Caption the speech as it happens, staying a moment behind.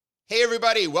Hey,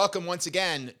 everybody. Welcome once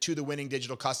again to the Winning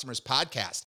Digital Customers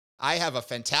podcast. I have a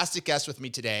fantastic guest with me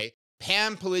today,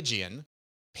 Pam Piligian.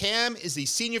 Pam is the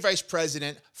Senior Vice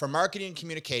President for Marketing and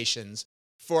Communications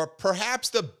for perhaps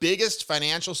the biggest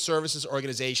financial services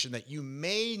organization that you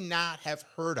may not have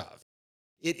heard of.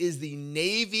 It is the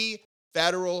Navy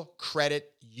Federal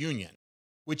Credit Union,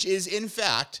 which is, in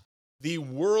fact, the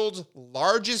world's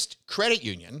largest credit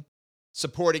union,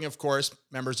 supporting, of course,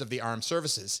 members of the armed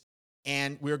services.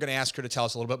 And we're going to ask her to tell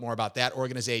us a little bit more about that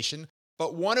organization.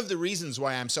 But one of the reasons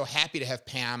why I'm so happy to have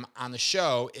Pam on the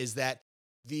show is that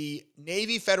the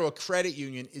Navy Federal Credit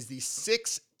Union is the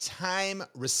six-time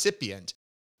recipient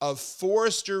of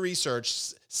Forrester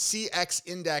Research's CX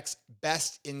Index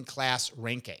Best in Class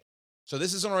ranking. So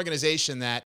this is an organization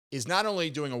that is not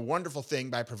only doing a wonderful thing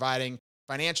by providing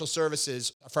financial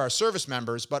services for our service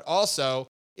members, but also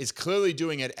is clearly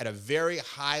doing it at a very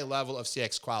high level of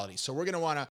CX quality. So we're going to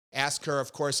want to ask her,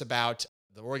 of course, about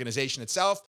the organization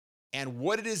itself and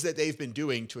what it is that they've been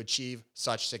doing to achieve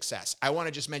such success. I want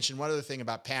to just mention one other thing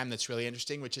about Pam that's really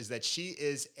interesting, which is that she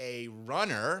is a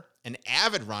runner, an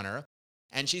avid runner,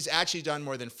 and she's actually done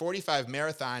more than 45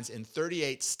 marathons in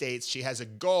 38 states. She has a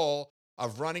goal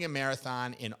of running a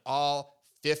marathon in all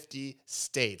 50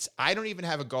 states. I don't even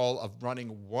have a goal of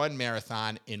running one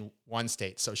marathon in one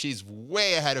state. So she's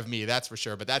way ahead of me, that's for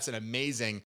sure. But that's an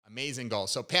amazing goal.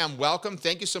 So Pam, welcome.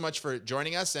 Thank you so much for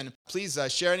joining us. And please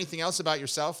share anything else about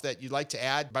yourself that you'd like to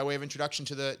add by way of introduction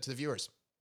to the viewers.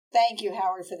 Thank you,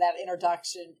 Howard, for that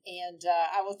introduction. And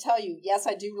I will tell you, yes,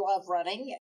 I do love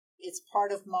running. It's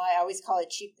part of I always call it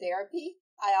cheap therapy.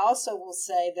 I also will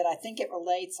say that I think it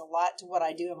relates a lot to what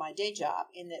I do in my day job,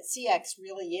 in that CX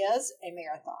really is a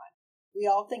marathon. We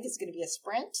all think it's going to be a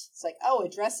sprint. It's like, oh,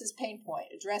 address this pain point,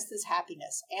 address this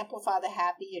happiness, amplify the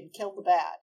happy and kill the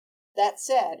bad. That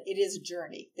said, it is a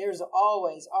journey. There's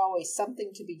always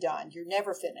something to be done. You're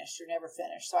never finished.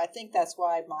 So I think that's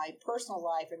why my personal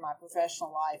life and my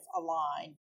professional life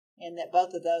align, and that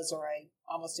both of those are a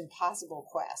almost impossible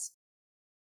quest.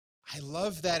 I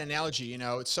love that analogy. You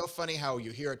know, it's so funny how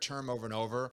you hear a term over and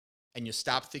over and you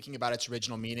stop thinking about its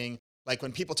original meaning. Like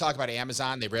when people talk about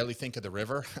Amazon, they rarely think of the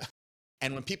river.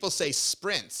 And when people say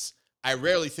sprints, I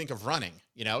rarely think of running,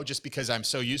 just because I'm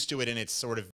so used to it in its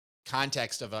sort of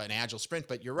context of an agile sprint.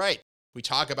 But you're right. We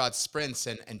talk about sprints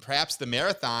and perhaps the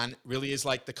marathon really is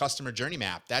like the customer journey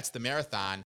map. That's the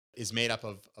marathon is made up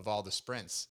of all the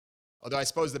sprints. Although I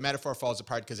suppose the metaphor falls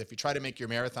apart because if you try to make your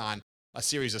marathon a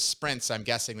series of sprints, I'm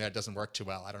guessing that it doesn't work too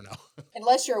well. I don't know.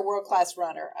 Unless you're a world-class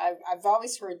runner. I've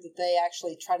always heard that they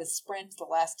actually try to sprint the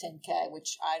last 10K,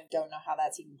 which I don't know how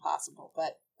that's even possible,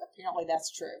 but apparently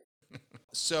that's true.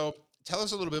 So tell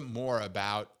us a little bit more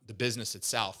about the business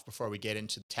itself before we get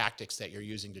into the tactics that you're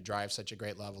using to drive such a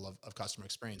great level of customer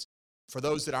experience. For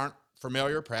those that aren't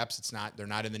familiar, perhaps they're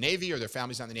not in the Navy or their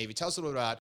family's not in the Navy. Tell us a little bit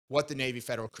about what the Navy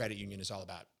Federal Credit Union is all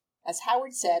about. As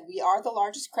Howard said, we are the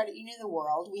largest credit union in the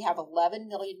world. We have 11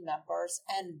 million members,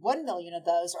 and 1 million of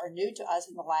those are new to us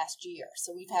in the last year.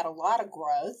 So we've had a lot of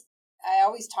growth. I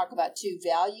always talk about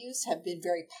values have been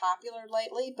very popular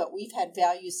lately, but we've had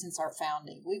values since our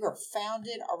founding. We were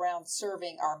founded around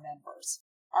serving our members.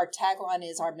 Our tagline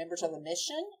is our members are the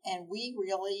mission, and we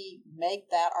really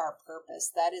make that our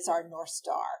purpose. That is our North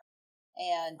Star.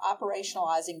 And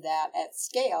operationalizing that at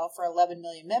scale for 11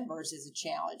 million members is a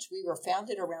challenge. We were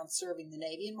founded around serving the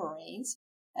Navy and Marines,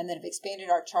 and then have expanded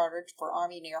our charter for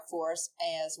Army and Air Force,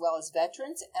 as well as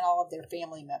veterans and all of their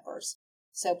family members.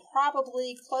 So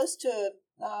probably close to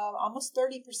almost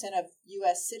 30% of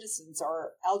U.S. citizens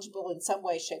are eligible in some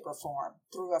way, shape, or form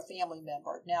through a family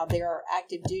member. Now, their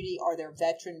active duty or their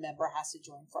veteran member has to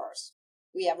join first.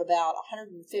 We have about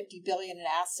 $150 billion in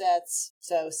assets,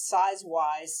 so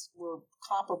size-wise, we're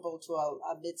comparable to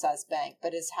a mid-sized bank.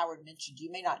 But as Howard mentioned,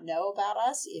 you may not know about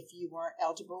us if you weren't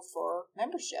eligible for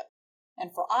membership.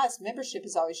 And for us, membership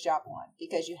is always job one,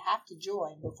 because you have to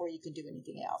join before you can do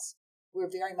anything else. We're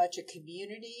very much a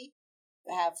community.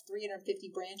 We have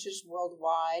 350 branches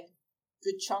worldwide.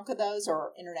 Good chunk of those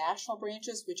are international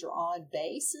branches, which are on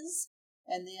bases.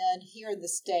 And then here in the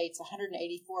States,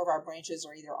 184 of our branches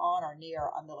are either on or near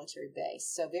a military base.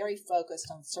 So very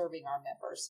focused on serving our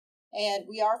members. And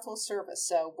we are full service.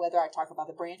 So whether I talk about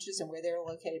the branches and where they're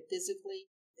located physically,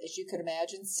 as you could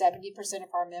imagine, 70% of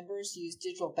our members use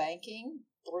digital banking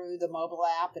through the mobile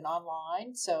app and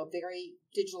online. So very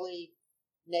digitally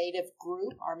native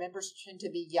group. Our members tend to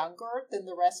be younger than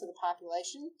the rest of the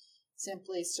population,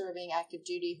 simply serving active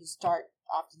duty who start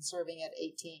often serving at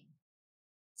 18.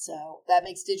 So that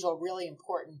makes digital really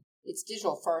important. It's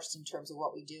digital first in terms of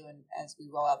what we do and as we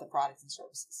roll out the products and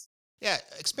services. Yeah,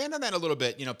 expand on that a little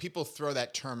bit. People throw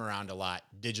that term around a lot,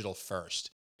 digital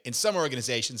first. In some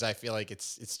organizations, I feel like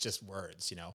it's just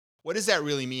words. What does that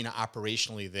really mean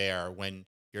operationally there when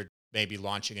you're maybe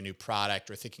launching a new product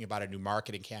or thinking about a new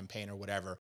marketing campaign or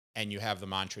whatever, and you have the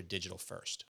mantra digital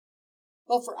first?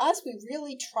 Well, for us, we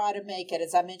really try to make it,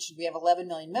 as I mentioned, we have 11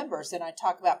 million members, and I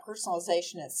talk about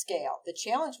personalization at scale. The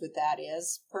challenge with that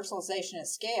is personalization at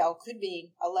scale could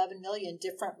mean 11 million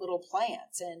different little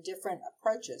plans and different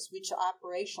approaches, which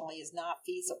operationally is not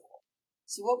feasible.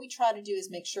 So what we try to do is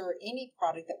make sure any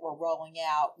product that we're rolling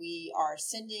out, we are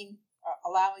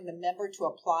allowing the member to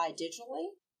apply digitally,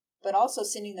 but also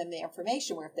sending them the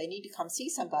information where if they need to come see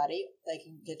somebody, they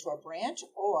can get to a branch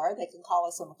or they can call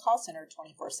us on the call center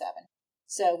 24/7.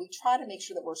 So we try to make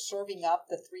sure that we're serving up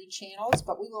the three channels,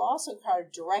 but we will also try to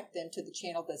direct them to the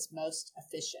channel that's most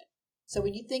efficient. So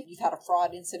when you think you've had a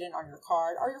fraud incident on your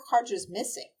card or your card's just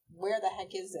missing, where the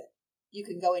heck is it? You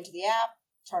can go into the app,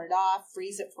 turn it off,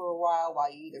 freeze it for a while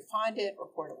you either find it,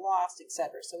 report it lost,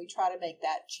 etc. So we try to make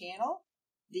that channel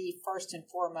the first and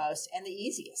foremost and the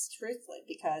easiest, truthfully,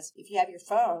 because if you have your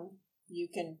phone, you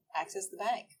can access the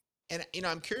bank. And,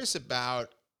 I'm curious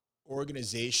about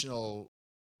organizational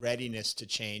readiness to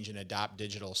change and adopt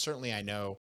digital. Certainly, I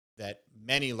know that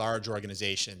many large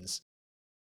organizations,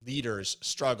 leaders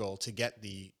struggle to get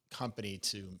the company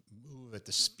to move at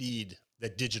the speed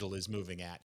that digital is moving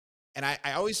at. And I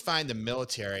always find the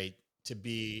military to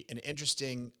be an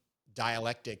interesting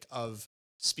dialectic of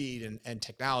speed and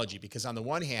technology, because on the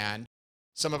one hand,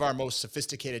 some of our most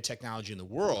sophisticated technology in the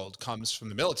world comes from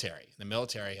the military. The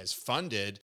military has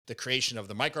funded the creation of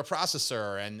the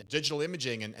microprocessor and digital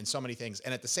imaging and so many things.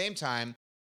 And at the same time,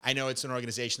 I know it's an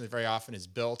organization that very often is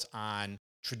built on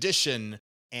tradition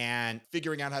and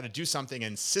figuring out how to do something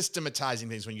and systematizing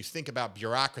things. When you think about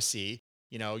bureaucracy,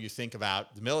 you think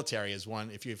about the military as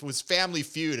one. If it was Family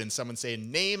Feud and someone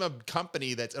saying, name a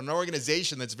company that's an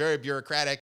organization that's very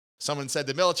bureaucratic, someone said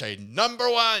the military, number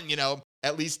one,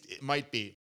 at least it might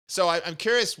be. So I'm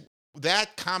curious,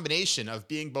 that combination of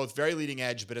being both very leading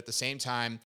edge, but at the same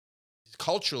time,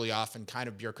 culturally often kind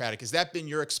of bureaucratic. Has that been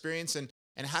your experience? And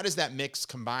how does that mix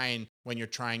combine when you're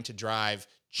trying to drive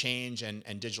change and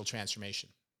digital transformation?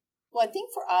 Well, I think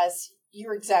for us,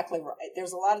 you're exactly right.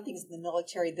 There's a lot of things in the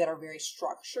military that are very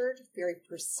structured, very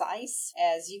precise.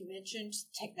 As you mentioned,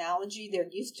 technology, they're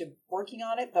used to working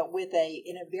on it, but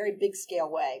in a very big scale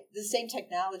way. The same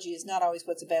technology is not always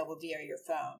what's available via your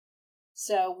phone.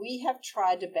 So we have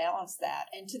tried to balance that.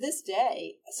 And to this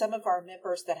day, some of our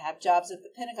members that have jobs at the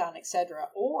Pentagon, etc.,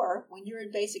 or when you're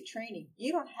in basic training,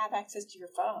 you don't have access to your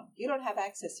phone. You don't have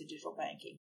access to digital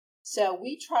banking. So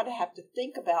we try to have to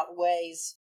think about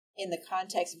ways in the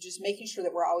context of just making sure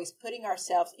that we're always putting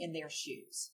ourselves in their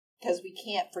shoes. Because we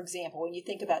can't, for example, when you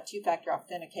think about two-factor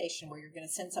authentication where you're going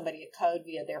to send somebody a code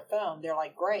via their phone, they're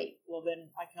like, great, well then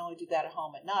I can only do that at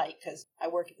home at night because I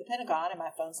work at the Pentagon and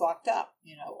my phone's locked up,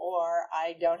 or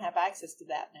I don't have access to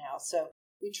that now. So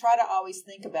we try to always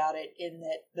think about it in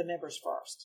the members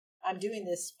first. I'm doing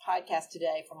this podcast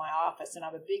today from my office and I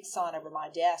have a big sign over my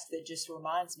desk that just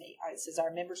reminds me, it says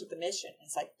our members with the mission.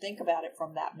 It's like, think about it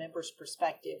from that member's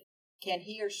perspective. Can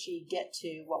he or she get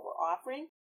to what we're offering?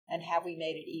 And have we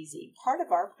made it easy? Part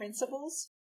of our principles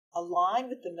align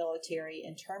with the military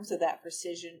in terms of that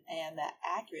precision and that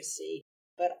accuracy,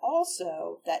 but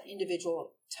also that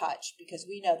individual touch, because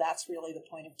we know that's really the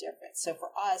point of difference. So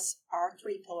for us, our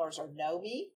three pillars are know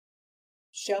me,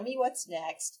 show me what's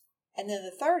next, and then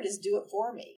the third is do it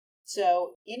for me.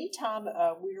 So anytime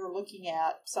we are looking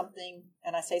at something,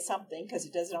 and I say something because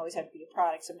it doesn't always have to be a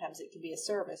product, sometimes it can be a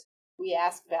service, we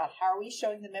ask about how are we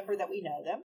showing the member that we know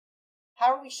them?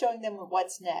 How are we showing them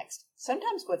what's next?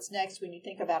 Sometimes what's next when you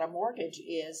think about a mortgage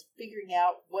is figuring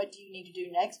out what do you need to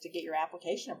do next to get your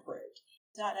application approved.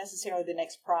 It's not necessarily the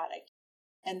next product.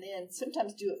 And then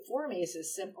sometimes do it for me is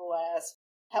as simple as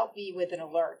help me with an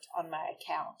alert on my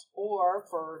account. Or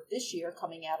for this year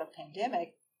coming out of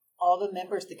pandemic, all the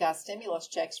members that got stimulus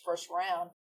checks first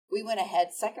round, we went ahead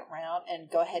second round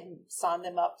and go ahead and sign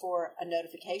them up for a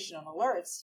notification on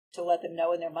alerts to let them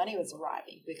know when their money was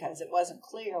arriving because it wasn't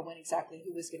clear when exactly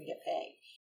who was going to get paid.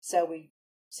 So we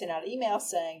sent out emails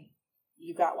saying,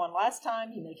 you got one last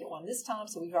time, you may get one this time,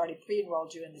 so we've already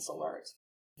pre-enrolled you in this alert.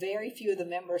 Very few of the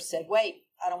members said, wait,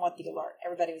 I don't want the alert.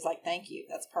 Everybody was like, thank you,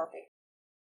 that's perfect.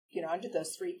 Under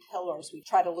those three pillars, we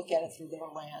try to look at it through their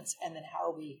lens, and then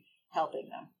how are we helping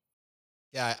them?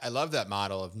 Yeah, I love that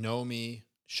model of know me,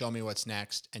 show me what's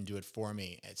next, and do it for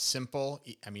me. It's simple.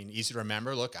 Easy to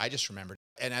remember. Look, I just remembered.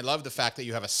 And I love the fact that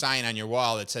you have a sign on your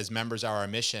wall that says members are our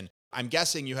mission. I'm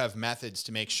guessing you have methods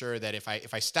to make sure that if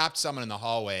I stopped someone in the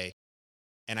hallway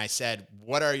and I said,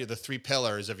 what are the three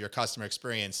pillars of your customer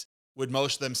experience? Would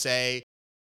most of them say,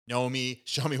 know me,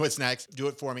 show me what's next, do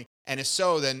it for me? And if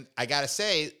so, then I got to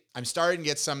say, I'm starting to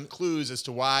get some clues as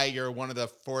to why you're one of the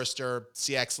Forrester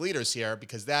CX leaders here,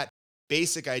 because that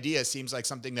basic idea seems like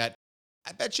something that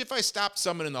I bet you if I stopped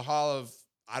someone in the hall of,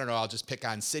 I don't know, I'll just pick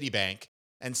on Citibank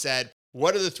and said,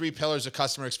 what are the three pillars of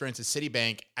customer experience at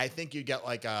Citibank? I think you get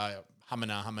like a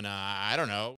humana, I don't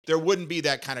know. There wouldn't be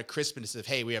that kind of crispness of,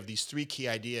 hey, we have these three key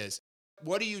ideas.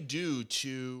 What do you do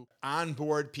to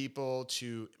onboard people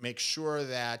to make sure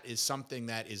that is something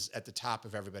that is at the top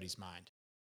of everybody's mind?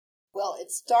 Well,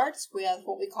 it starts with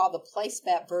what we call the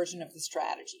placemat version of the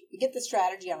strategy. We get the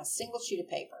strategy on a single sheet of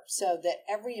paper so that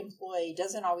every employee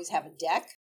doesn't always have a deck.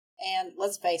 And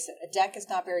let's face it, a deck is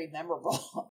not very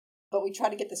memorable. But we try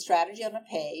to get the strategy on a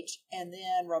page and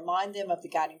then remind them of the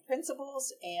guiding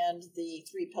principles and the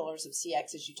three pillars of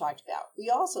CX as you talked about. We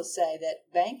also say that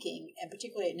banking, and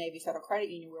particularly at Navy Federal Credit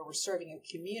Union, where we're serving a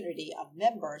community of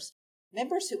members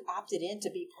who opted in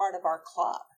to be part of our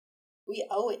club, we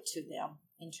owe it to them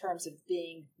in terms of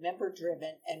being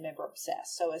member-driven and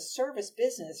member-obsessed. So a service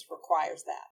business requires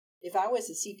that. If I was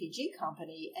a CPG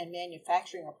company and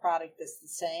manufacturing a product that's the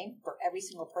same for every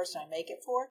single person I make it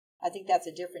for, I think that's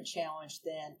a different challenge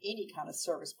than any kind of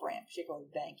service brand, particularly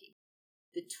banking.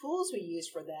 The tools we use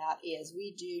for that is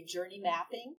we do journey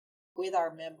mapping with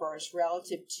our members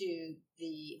relative to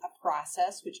the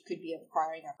process, which could be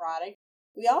acquiring a product.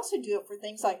 We also do it for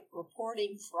things like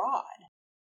reporting fraud.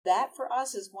 That for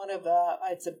us is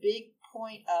it's a big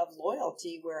point of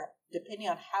loyalty where depending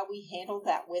on how we handle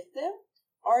that with them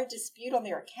or a dispute on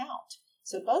their account.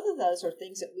 So both of those are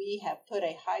things that we have put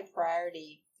a high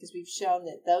priority because we've shown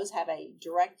that those have a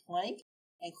direct link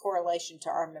and correlation to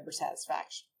our member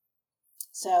satisfaction.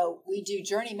 So we do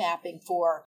journey mapping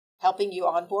for helping you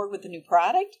onboard with a new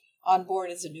product,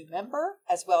 onboard as a new member,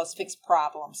 as well as fix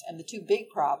problems. And the two big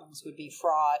problems would be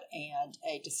fraud and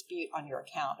a dispute on your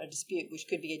account, a dispute which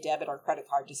could be a debit or credit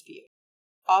card dispute.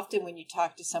 Often when you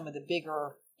talk to some of the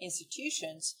bigger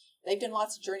institutions, they've done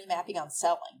lots of journey mapping on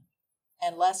selling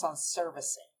and less on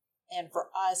servicing. And for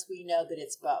us, we know that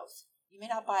it's both. You may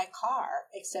not buy a car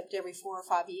except every 4 or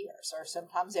 5 years, or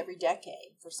sometimes every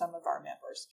decade for some of our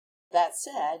members. That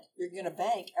said, you're going to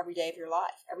bank every day of your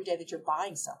life, every day that you're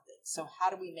buying something. So how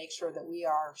do we make sure that we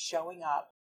are showing up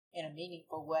in a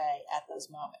meaningful way at those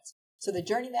moments? So the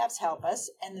journey maps help us.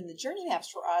 And then the journey maps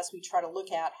for us, we try to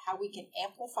look at how we can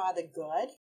amplify the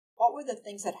good. What were the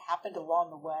things that happened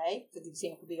along the way? For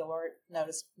example, the alert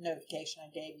notification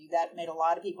I gave you, that made a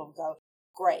lot of people go,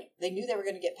 great. They knew they were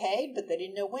going to get paid, but they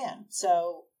didn't know when.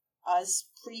 So us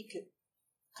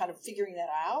kind of figuring that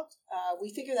out,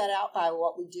 we figure that out by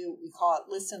what we do. We call it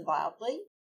listen loudly.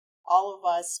 All of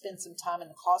us spend some time in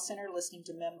the call center listening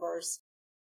to members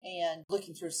and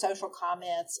looking through social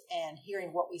comments and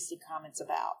hearing what we see comments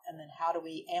about. And then how do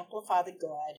we amplify the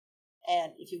good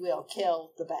and, if you will,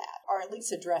 kill the bad, or at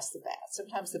least address the bad.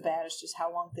 Sometimes the bad is just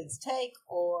how long things take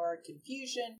or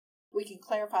confusion. We can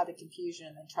clarify the confusion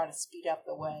and then try to speed up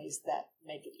the ways that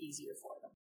make it easier for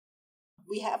them.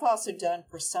 We have also done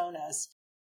personas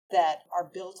that are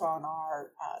built on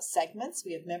our segments.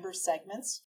 We have member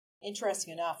segments.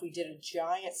 Interesting enough, we did a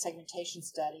giant segmentation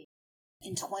study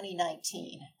in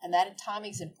 2019. And that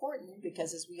timing is important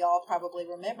because, as we all probably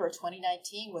remember,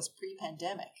 2019 was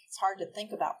pre-pandemic. It's hard to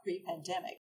think about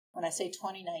pre-pandemic. When I say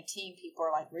 2019, people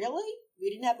are like, really? We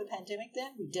didn't have the pandemic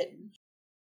then? We didn't.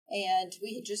 And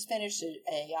we had just finished a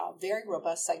very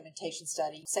robust segmentation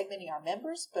study, segmenting our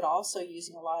members, but also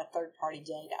using a lot of third-party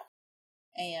data.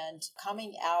 And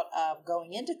coming out of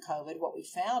going into COVID, what we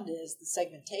found is the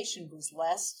segmentation was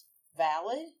less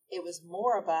valid. It was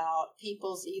more about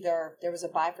people's there was a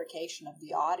bifurcation of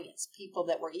the audience, people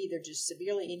that were either just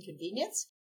severely inconvenienced,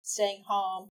 staying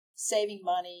home, saving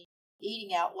money,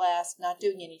 eating out less, not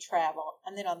doing any travel.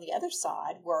 And then on the other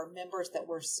side were members that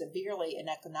were severely and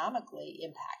economically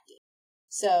impacted.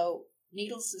 So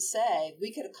needless to say,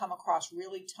 we could have come across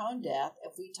really tone deaf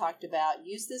if we talked about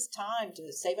use this time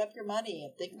to save up your money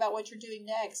and think about what you're doing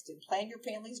next and plan your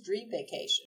family's dream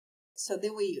vacation. So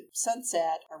then we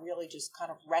sunset, or really just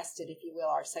kind of rested, if you will,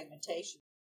 our segmentation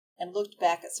and looked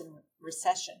back at some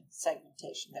recession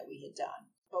segmentation that we had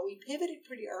done. But we pivoted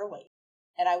pretty early.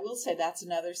 And I will say that's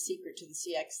another secret to the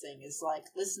CX thing is like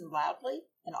listen loudly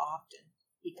and often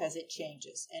because it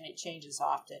changes and it changes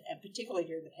often. And particularly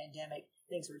during the pandemic,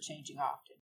 things were changing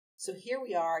often. So here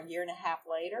we are a year and a half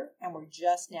later, and we're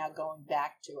just now going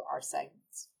back to our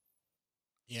segments.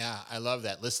 Yeah, I love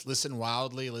that. Listen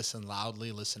wildly, listen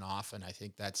loudly, listen often. I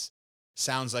think that's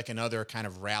sounds like another kind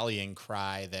of rallying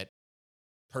cry that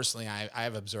personally, I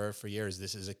have observed for years,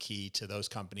 this is a key to those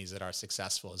companies that are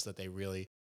successful, is that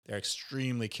they're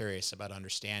extremely curious about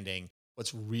understanding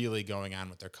what's really going on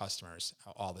with their customers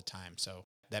all the time. So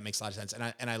that makes a lot of sense.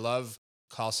 And I love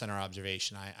call center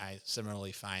observation. I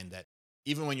similarly find that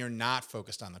even when you're not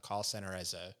focused on the call center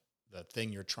as the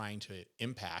thing you're trying to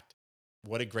impact,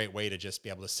 what a great way to just be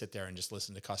able to sit there and just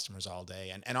listen to customers all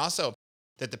day. And also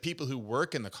that the people who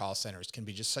work in the call centers can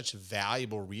be just such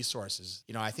valuable resources.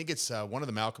 I think it's one of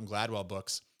the Malcolm Gladwell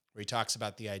books where he talks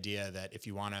about the idea that if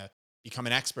you want to become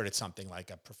an expert at something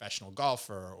like a professional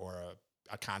golfer or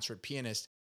a concert pianist,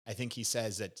 I think he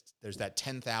says that there's that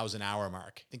 10,000 hour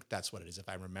mark. I think that's what it is, if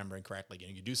I'm remembering correctly.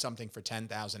 You do something for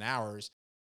 10,000 hours,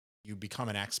 you become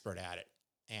an expert at it.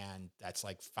 And that's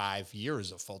like 5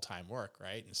 years of full-time work,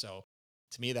 right? And so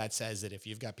to me, that says that if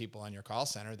you've got people on your call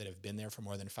center that have been there for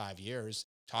more than 5 years,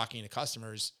 talking to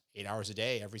customers 8 hours a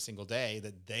day, every single day,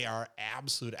 that they are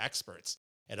absolute experts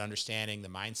at understanding the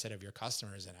mindset of your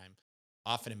customers. And I'm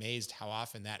often amazed how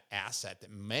often that asset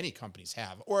that many companies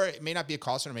have, or it may not be a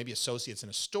call center, maybe associates in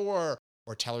a store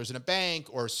or tellers in a bank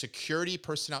or security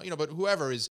personnel, but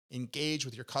whoever is engaged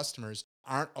with your customers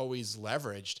aren't always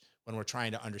leveraged when we're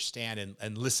trying to understand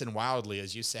and listen wildly,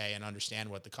 as you say, and understand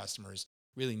what the customers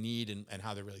really need and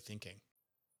how they're really thinking.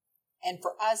 And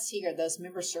for us here, those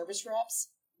member service reps,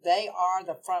 they are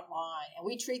the front line, and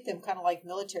we treat them kind of like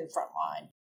military front line.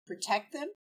 Protect them,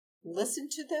 listen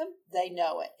to them, they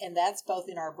know it. And that's both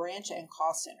in our branch and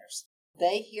call centers.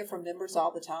 They hear from members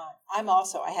all the time.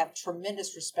 I have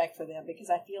tremendous respect for them because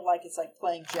I feel like it's like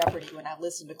playing Jeopardy when I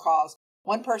listen to calls.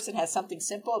 One person has something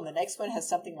simple and the next one has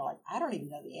something they're like, I don't even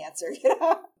know the answer.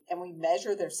 And we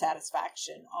measure their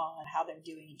satisfaction on how they're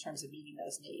doing in terms of meeting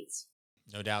those needs.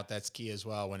 No doubt that's key as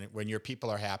well. When your people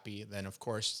are happy, then of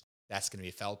course that's going to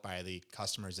be felt by the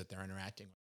customers that they're interacting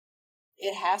with.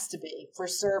 It has to be for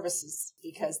services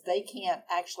because they can't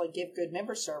actually give good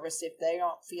member service if they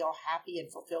don't feel happy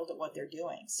and fulfilled at what they're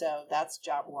doing. So that's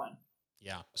job one.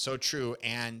 Yeah, so true.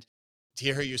 And to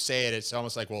hear you say it, it's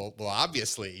almost like, well,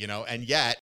 obviously, and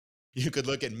yet you could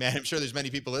look at I'm sure there's many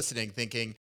people listening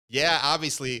thinking, yeah,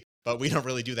 obviously, but we don't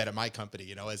really do that at my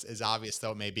company, as obvious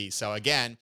though it may be. So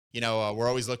again, we're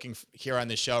always looking here on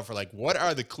this show for what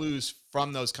are the clues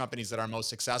from those companies that are most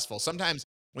successful? Sometimes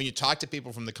when you talk to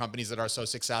people from the companies that are so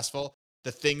successful,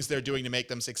 the things they're doing to make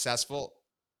them successful,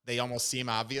 they almost seem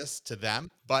obvious to them.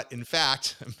 But in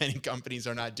fact, many companies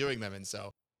are not doing them. And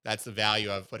so that's the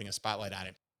value of putting a spotlight on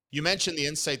it. You mentioned the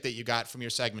insight that you got from your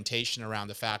segmentation around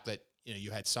the fact that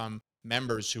you had some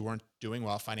members who weren't doing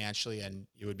well financially and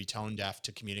you would be tone deaf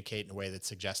to communicate in a way that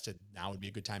suggested now would be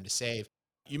a good time to save.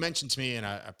 You mentioned to me in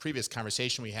a previous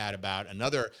conversation we had about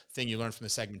another thing you learned from the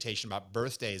segmentation about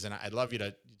birthdays. And I'd love you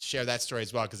to share that story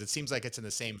as well, because it seems like it's in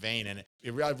the same vein. And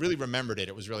I really remembered it.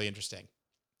 It was really interesting.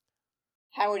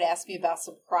 Howard asked me about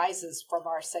some prizes from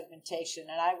our segmentation.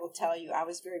 And I will tell you, I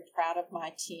was very proud of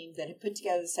my team that had put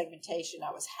together the segmentation.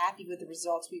 I was happy with the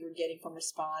results we were getting from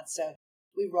response. So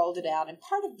we rolled it out. And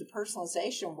part of the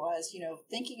personalization was,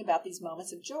 thinking about these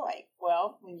moments of joy.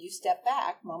 Well, when you step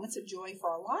back, moments of joy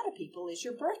for a lot of people is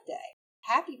your birthday.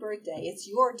 Happy birthday. It's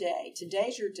your day.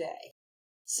 Today's your day.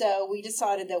 So we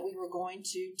decided that we were going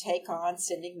to take on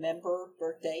sending member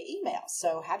birthday emails.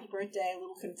 So happy birthday, a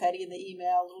little confetti in the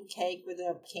email, a little cake with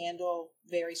a candle,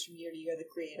 varies from year to year, the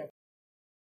creative.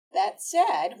 That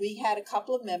said, we had a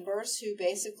couple of members who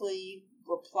basically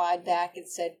replied back and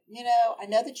said, I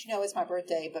know that it's my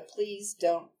birthday, but please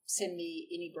don't send me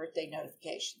any birthday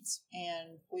notifications.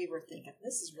 And we were thinking,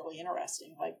 this is really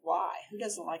interesting. Like, why? Who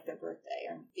doesn't like their birthday?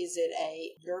 Or is it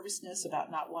a nervousness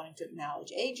about not wanting to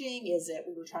acknowledge aging?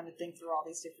 We were trying to think through all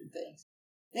these different things.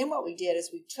 Then what we did is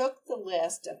we took the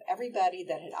list of everybody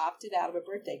that had opted out of a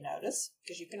birthday notice,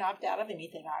 because you can opt out of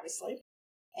anything, obviously,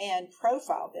 and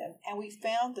profiled them. And we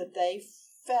found that they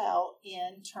fell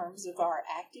in terms of our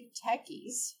active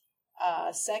techies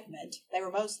segment. They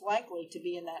were most likely to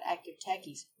be in that active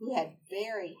techies who had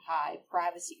very high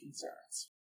privacy concerns.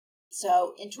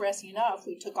 So interesting enough,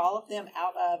 we took all of them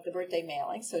out of the birthday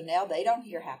mailing. So now they don't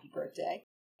hear happy birthday.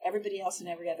 Everybody else in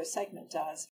every other segment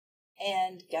does.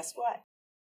 And guess what?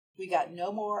 We got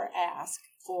no more ask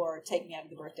for taking out of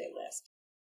the birthday list.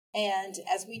 And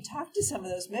as we talked to some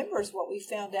of those members, what we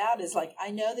found out is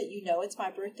I know that it's my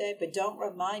birthday, but don't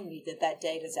remind me that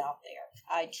date is out there.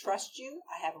 I trust you.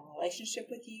 I have a relationship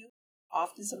with you.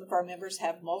 Often some of our members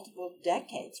have multiple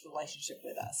decades relationship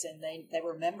with us, and they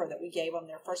remember that we gave them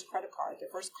their first credit card, their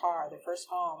first car, their first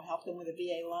home, helped them with a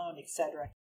VA loan, etc.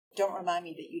 Don't remind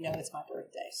me that it's my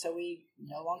birthday. So we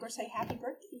no longer say happy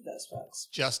birthday to those folks.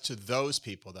 Just to those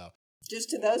people, though. Just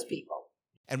to those people.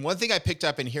 And one thing I picked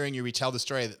up in hearing you retell the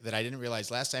story that I didn't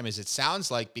realize last time is it sounds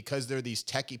like because they're these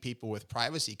techie people with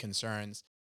privacy concerns,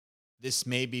 this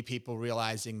may be people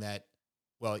realizing that,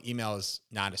 well, email is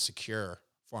not a secure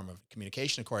form of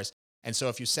communication, of course. And so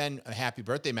if you send a happy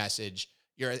birthday message,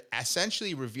 you're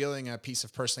essentially revealing a piece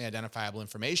of personally identifiable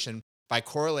information by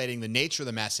correlating the nature of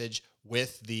the message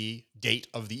with the date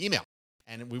of the email.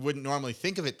 And we wouldn't normally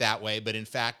think of it that way, but in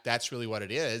fact, that's really what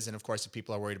it is. And of course, if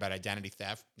people are worried about identity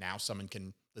theft, now someone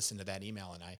can listen to that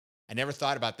email. And I never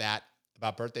thought about that,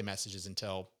 about birthday messages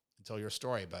until your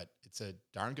story, but it's a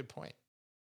darn good point.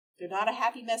 They're not a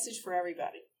happy message for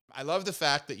everybody. I love the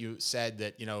fact that you said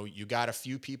that, you got a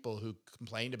few people who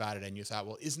complained about it and you thought,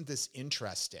 well, isn't this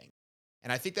interesting?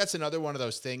 And I think that's another one of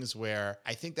those things where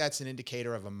I think that's an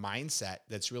indicator of a mindset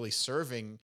that's really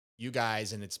serving you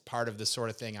guys. And it's part of the sort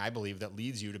of thing I believe that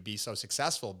leads you to be so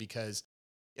successful because,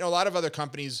 a lot of other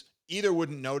companies either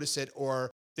wouldn't notice it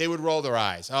or they would roll their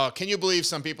eyes. Oh, can you believe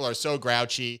some people are so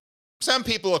grouchy? Some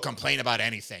people will complain about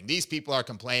anything. These people are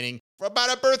complaining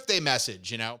about a birthday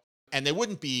message, and they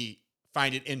wouldn't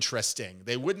find it interesting.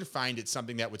 They wouldn't find it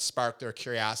something that would spark their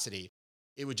curiosity.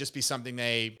 It would just be something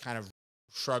they kind of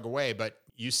shrug away, but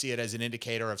you see it as an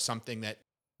indicator of something that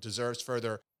deserves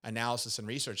further analysis and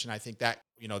research. And I think that,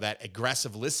 that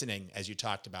aggressive listening, as you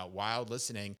talked about, wild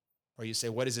listening, where you say,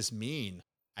 what does this mean?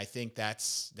 I think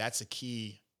that's a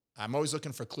key. I'm always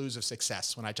looking for clues of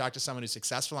success. When I talk to someone who's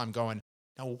successful, I'm going,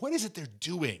 now, what is it they're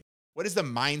doing? What is the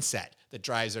mindset that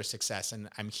drives their success? And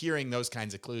I'm hearing those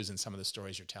kinds of clues in some of the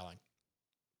stories you're telling.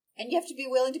 And you have to be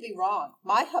willing to be wrong.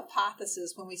 My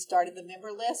hypothesis when we started the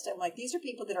member list, I'm like, these are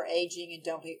people that are aging and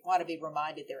don't want to be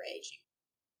reminded they're aging.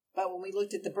 But when we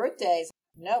looked at the birthdays,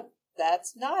 nope,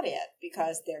 that's not it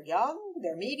because they're young,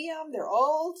 they're medium, they're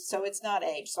old, so it's not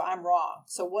age. So I'm wrong.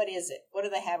 So what is it? What do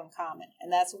they have in common?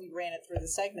 And that's when we ran it through the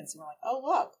segments and we're like, oh,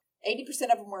 look,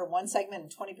 80% of them were in one segment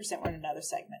and 20% were in another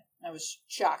segment. That was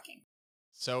shocking.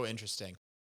 So interesting.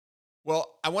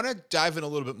 Well, I want to dive in a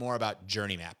little bit more about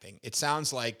journey mapping. It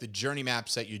sounds like the journey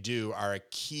maps that you do are a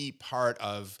key part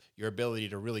of your ability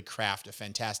to really craft a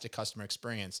fantastic customer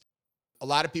experience. A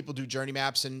lot of people do journey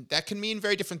maps, and that can mean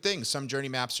very different things. Some journey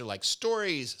maps are like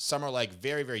stories. Some are like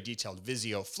very, very detailed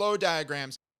Visio flow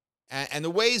diagrams. And the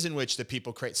ways in which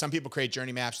some people create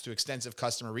journey maps through extensive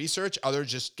customer research.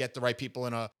 Others just get the right people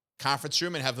in a conference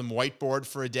room and have them whiteboard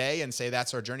for a day and say,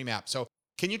 that's our journey map. So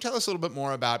can you tell us a little bit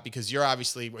more about, because you're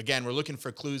obviously, again, we're looking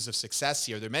for clues of success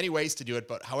here. There are many ways to do it,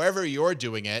 but however you're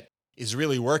doing it is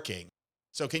really working.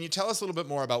 So can you tell us a little bit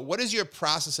more about what is your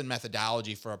process and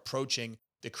methodology for approaching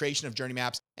the creation of journey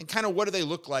maps and kind of what do they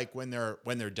look like when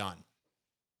they're done?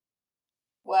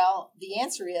 Well, the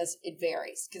answer is it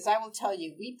varies because I will tell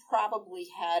you, we probably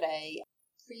had a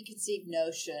preconceived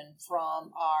notion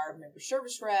from our member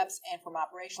service reps and from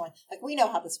operationally, like we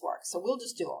know how this works, so we'll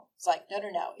just do them. It's like,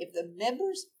 no. If the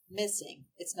member's missing,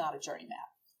 it's not a journey map.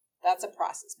 That's a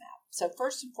process map. So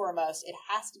first and foremost, it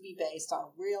has to be based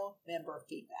on real member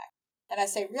feedback. And I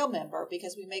say real member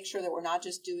because we make sure that we're not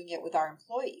just doing it with our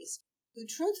employees who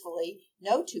truthfully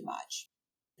know too much.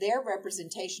 Their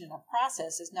representation in a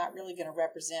process is not really going to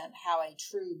represent how a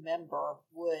true member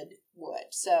would.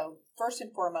 So first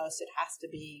and foremost, it has to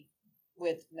be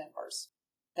with members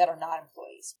that are not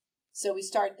employees. So we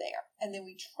start there. And then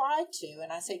we try to,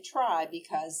 and I say try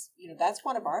because, that's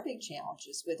one of our big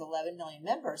challenges with 11 million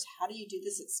members. How do you do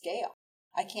this at scale?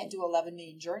 I can't do 11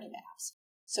 million journey maps.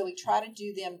 So we try to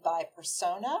do them by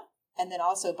persona and then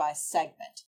also by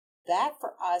segment. That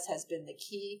for us has been the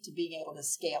key to being able to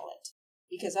scale it.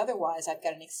 Because otherwise I've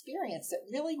got an experience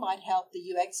that really might help the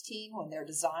UX team when they're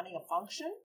designing a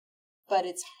function, but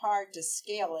it's hard to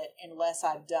scale it unless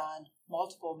I've done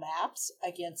multiple maps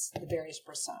against the various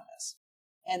personas.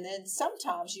 And then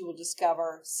sometimes you will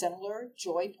discover similar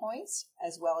joy points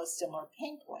as well as similar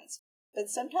pain points, but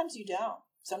sometimes you don't.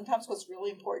 Sometimes what's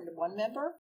really important to one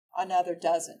member, another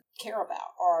doesn't care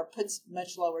about or puts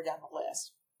much lower down the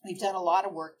list. We've done a lot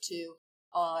of work too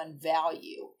on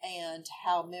value and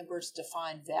how members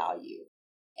define value.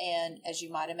 And as you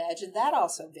might imagine, that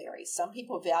also varies. Some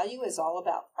people value is all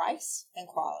about price and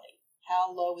quality.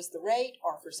 How low was the rate,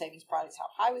 or for savings products,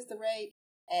 how high was the rate,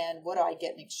 and what do I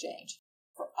get in exchange?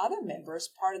 For other members,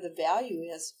 part of the value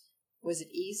is, was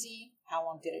it easy? How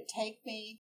long did it take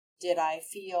me? Did I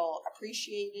feel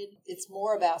appreciated? It's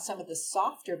more about some of the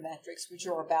softer metrics, which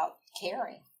are about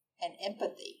caring and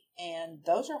empathy. And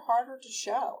those are harder to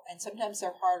show, and sometimes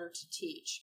they're harder to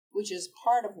teach, which is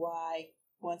part of why,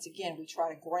 once again, we try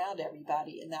to ground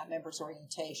everybody in that member's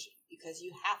orientation, because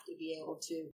you have to be able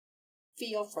to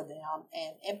feel for them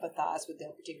and empathize with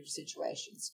their particular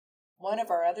situations. One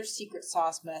of our other secret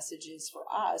sauce messages for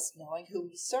us, knowing who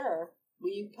we serve,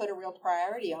 we put a real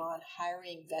priority on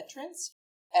hiring veterans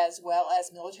as well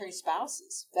as military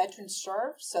spouses. Veterans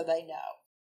serve, so they know.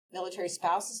 Military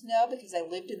spouses know because they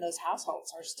lived in those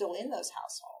households, are still in those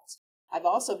households. I've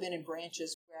also been in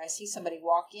branches where I see somebody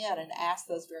walk in and ask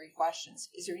those very questions.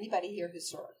 Is there anybody here who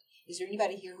served? Is there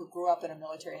anybody here who grew up in a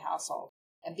military household?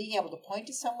 And being able to point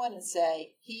to someone and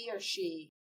say, he or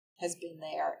she has been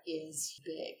there is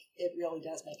big. It really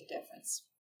does make a difference.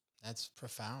 That's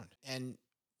profound. And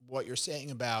what you're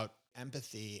saying about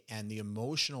empathy and the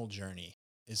emotional journey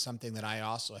is something that I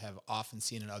also have often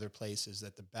seen in other places,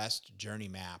 that the best journey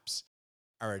maps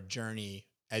are a journey,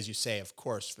 as you say, of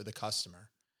course, for the customer,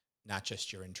 not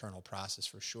just your internal process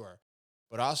for sure,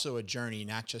 but also a journey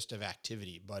not just of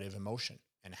activity, but of emotion.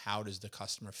 And how does the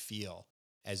customer feel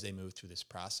as they move through this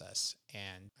process?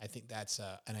 And I think that's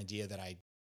an idea that I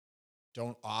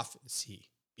don't often see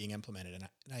being implemented. And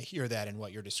I hear that in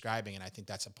what you're describing. And I think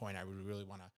that's a point I would really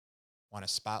want to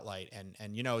spotlight. And,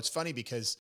 it's funny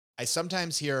because I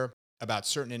sometimes hear about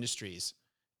certain industries,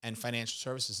 and financial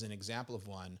services is an example of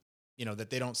one, that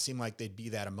they don't seem like they'd be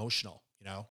that emotional.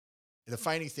 The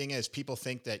funny thing is people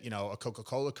think that, a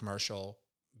Coca-Cola commercial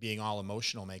being all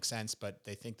emotional makes sense, but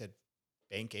they think that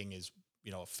banking is,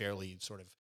 a fairly sort of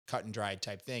cut and dried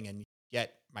type thing. And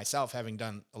yet myself, having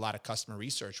done a lot of customer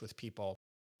research with people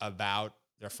about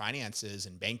their finances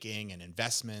and banking and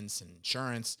investments and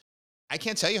insurance, I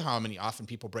can't tell you how many often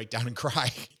people break down and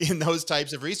cry in those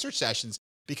types of research sessions,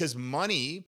 because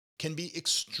money can be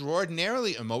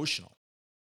extraordinarily emotional.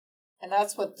 And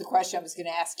that's what the question I was going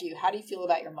to ask you. How do you feel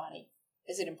about your money?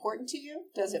 Is it important to you?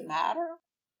 Does it matter?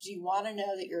 Do you want to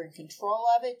know that you're in control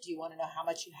of it? Do you want to know how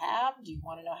much you have? Do you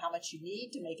want to know how much you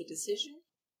need to make a decision?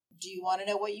 Do you want to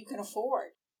know what you can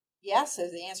afford? Yes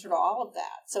is the answer to all of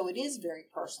that. So it is very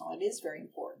personal. It is very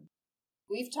important.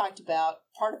 We've talked about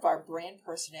part of our brand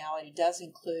personality does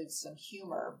include some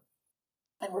humor.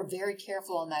 And we're very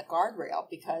careful on that guardrail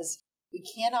because we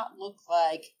cannot look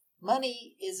like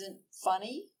money isn't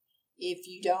funny if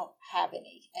you don't have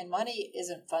any. And money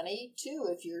isn't funny, too,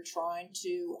 if you're trying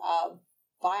to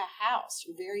buy a house.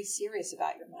 You're very serious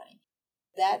about your money.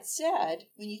 That said,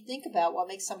 when you think about what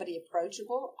makes somebody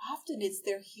approachable, often it's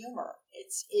their humor.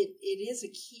 It is a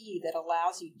key that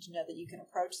allows you to know that you can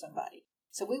approach somebody.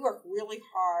 So we work really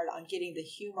hard on getting the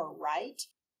humor right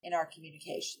in our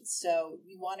communications. So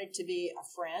we want it to be a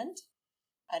friend,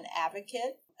 an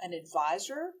advocate, an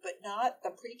advisor, but not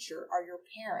the preacher or your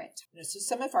parent. So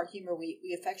some of our humor,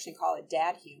 we affectionately call it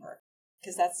dad humor,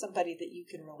 because that's somebody that you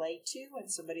can relate to and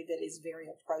somebody that is very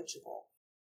approachable.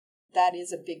 That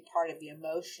is a big part of the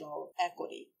emotional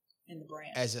equity in the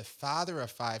brand. As a father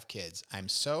of 5 kids, I'm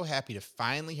so happy to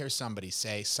finally hear somebody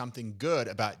say something good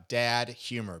about dad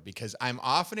humor, because I'm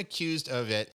often accused of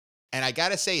it. And I got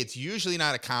to say, it's usually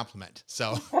not a compliment.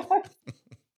 So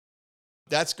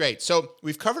that's great. So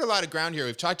we've covered a lot of ground here.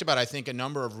 We've talked about, I think, a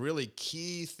number of really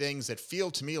key things that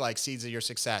feel to me like seeds of your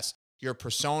success. Your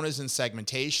personas and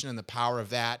segmentation and the power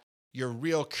of that, your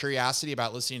real curiosity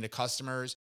about listening to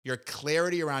customers, your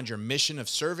clarity around your mission of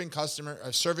serving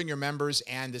your members,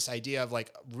 and this idea of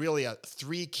like really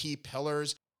 3 key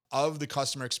pillars of the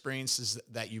customer experiences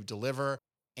that you deliver,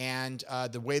 and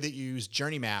the way that you use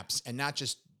journey maps, and not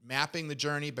just mapping the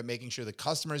journey, but making sure the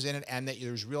customer's in it and that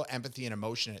there's real empathy and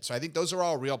emotion in it. So I think those are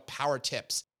all real power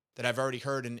tips that I've already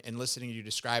heard in listening to you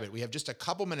describe it. We have just a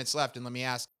couple minutes left, and let me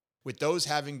ask, with those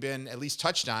having been at least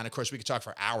touched on, of course, we could talk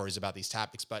for hours about these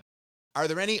topics, but are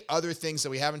there any other things that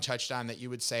we haven't touched on that you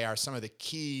would say are some of the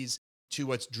keys to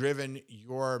what's driven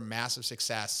your massive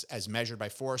success as measured by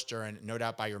Forrester and no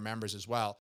doubt by your members as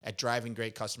well at driving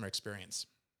great customer experience?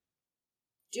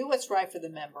 Do what's right for the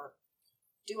member.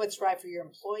 Do what's right for your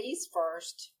employees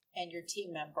first and your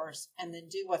team members, and then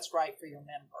do what's right for your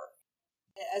member.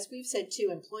 As we've said too,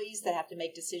 employees that have to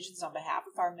make decisions on behalf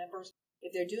of our members,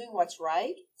 if they're doing what's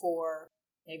right for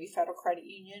maybe Federal Credit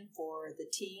Union, for the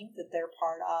team that they're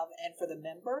part of, and for the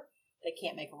member, they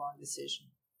can't make a wrong decision.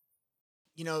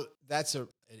 That's an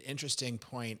interesting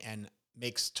point and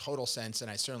makes total sense,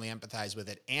 and I certainly empathize with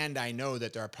it. And I know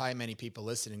that there are probably many people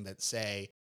listening that say,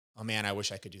 oh man, I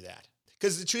wish I could do that.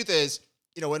 Because the truth is,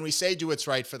 when we say do what's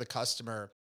right for the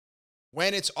customer,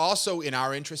 when it's also in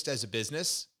our interest as a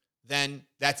business, then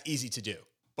that's easy to do.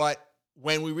 But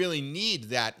when we really need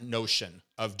that notion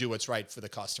of do what's right for the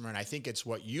customer, and I think it's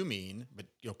what you mean, but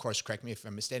of course, correct me if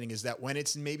I'm misstating, is that when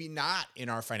it's maybe not in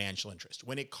our financial interest,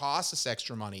 when it costs us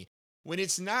extra money, when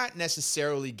it's not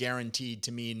necessarily guaranteed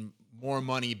to mean more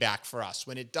money back for us,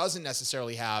 when it doesn't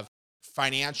necessarily have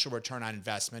financial return on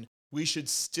investment, we should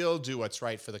still do what's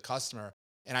right for the customer.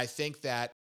 And I think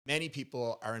that many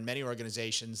people are in many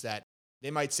organizations that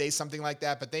they might say something like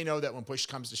that, but they know that when push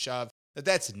comes to shove, that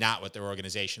that's not what their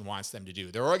organization wants them to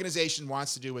do. Their organization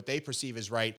wants to do what they perceive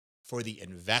as right for the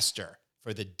investor,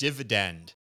 for the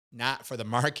dividend, not for the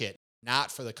market,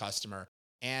 not for the customer.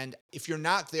 And if you're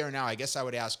not there now, I guess I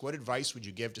would ask, what advice would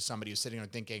you give to somebody who's sitting there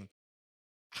thinking,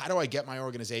 how do I get my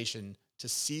organization to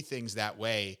see things that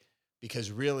way?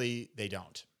 Because really, they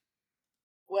don't.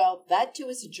 Well, that too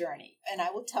is a journey. And I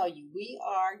will tell you, we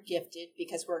are gifted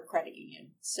because we're a credit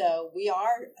union. So we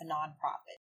are a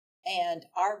nonprofit and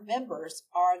our members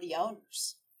are the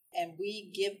owners. And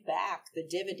we give back the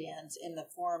dividends in the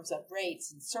forms of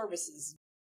rates and services.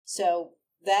 So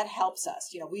that helps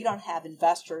us. We don't have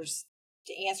investors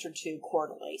to answer to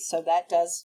quarterly. So that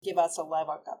does give us a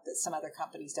level up that some other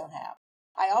companies don't have.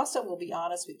 I also will be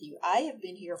honest with you. I have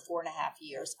been here 4.5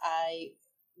 years. I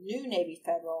knew Navy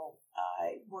Federal.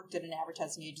 I worked at an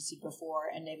advertising agency before,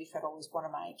 and Navy Federal was one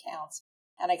of my accounts.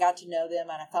 And I got to know them,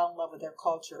 and I fell in love with their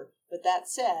culture. But that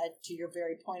said, to your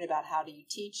very point about how do you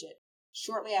teach it,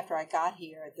 shortly after I got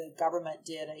here, the government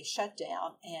did a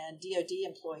shutdown, and DoD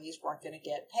employees weren't going to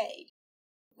get paid.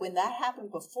 When that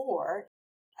happened before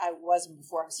I was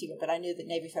here, but I knew that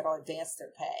Navy Federal advanced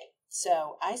their pay.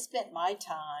 So I spent my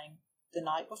time the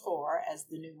night before as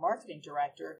the new marketing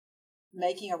director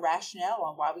making a rationale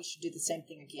on why we should do the same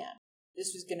thing again.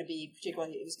 This was going to be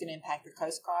it was going to impact the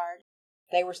Coast Guard.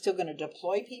 They were still going to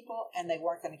deploy people and they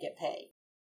weren't going to get paid.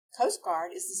 Coast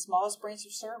Guard is the smallest branch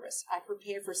of service. I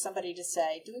prepared for somebody to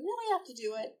say, do we really have to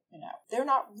do it? They're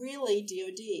not really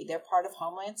DoD. They're part of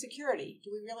Homeland Security.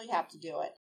 Do we really have to do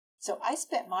it? So I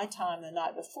spent my time the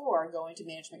night before going to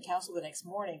Management Council the next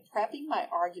morning, prepping my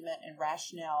argument and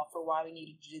rationale for why we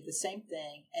needed to do the same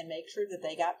thing and make sure that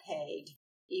they got paid,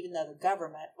 even though the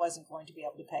government wasn't going to be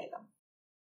able to pay them.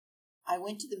 I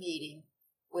went to the meeting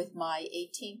with my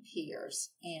 18 peers,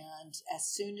 and as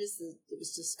soon as it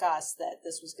was discussed that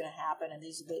this was going to happen and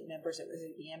these are the members that were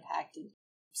going to be impacted,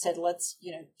 said, let's,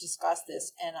 discuss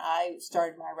this. And I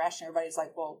started my rationale. Everybody's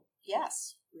like, well,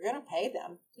 yes, we're going to pay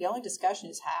them. The only discussion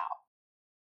is how.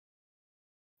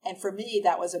 And for me,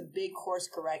 that was a big course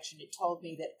correction. It told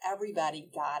me that everybody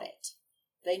got it.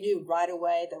 They knew right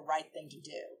away the right thing to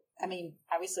do. I mean,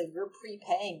 obviously, we're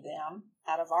prepaying them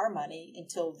out of our money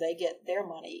until they get their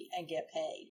money and get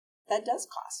paid. That does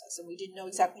cost us, and we didn't know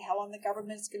exactly how long the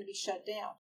government is going to be shut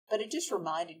down. But it just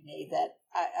reminded me that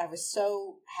I was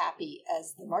so happy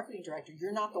as the marketing director.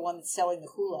 You're not the one that's selling the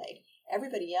Kool-Aid.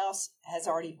 Everybody else has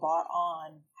already bought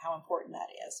on how important that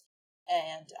is.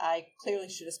 And I clearly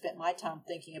should have spent my time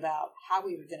thinking about how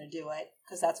we were going to do it,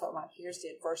 because that's what my peers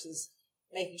did, versus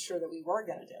making sure that we were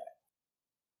going to do it.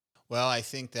 Well, I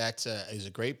think that is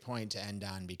a great point to end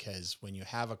on, because when you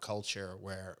have a culture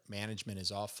where management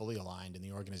is all fully aligned and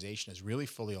the organization is really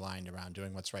fully aligned around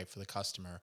doing what's right for the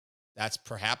customer, that's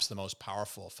perhaps the most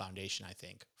powerful foundation, I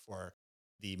think, for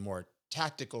the more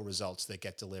tactical results that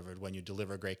get delivered when you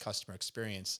deliver a great customer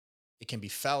experience. It can be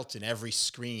felt in every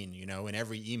screen, in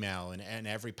every email and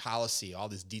every policy, all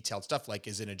this detailed stuff like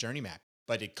is in a journey map.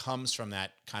 But it comes from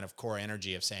that kind of core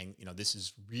energy of saying, this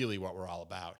is really what we're all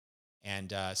about.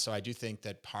 And so I do think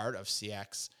that part of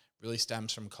CX really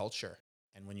stems from culture.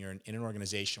 And when you're in an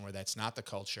organization where that's not the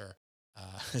culture,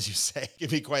 as you say, it can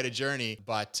be quite a journey.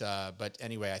 But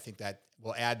anyway, I think that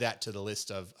we'll add that to the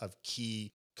list of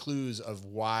key clues of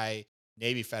why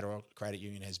Navy Federal Credit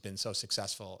Union has been so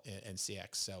successful in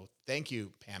CX. So thank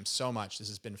you, Pam, so much. This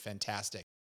has been fantastic.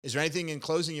 Is there anything in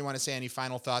closing you want to say? Any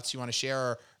final thoughts you want to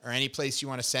share, or any place you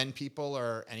want to send people,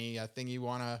 or anything you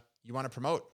want to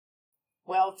promote?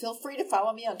 Well, feel free to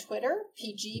follow me on Twitter,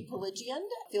 PG Pelagian.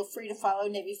 Feel free to follow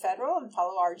Navy Federal and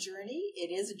follow our journey. It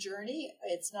is a journey.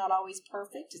 It's not always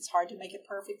perfect. It's hard to make it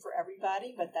perfect for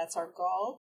everybody, but that's our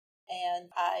goal. And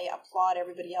I applaud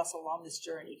everybody else along this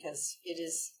journey, because it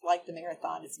is like the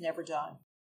marathon. It's never done.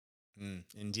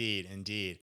 Indeed,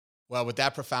 indeed. Well, with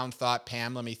that profound thought,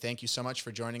 Pam, let me thank you so much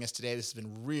for joining us today. This has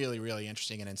been really, really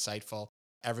interesting and insightful.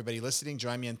 Everybody listening,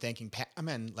 join me in thanking Pam,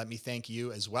 and let me thank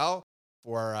you as well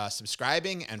for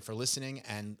subscribing and for listening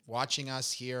and watching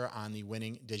us here on the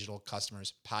Winning Digital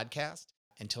Customers podcast.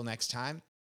 Until next time,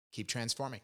 keep transforming.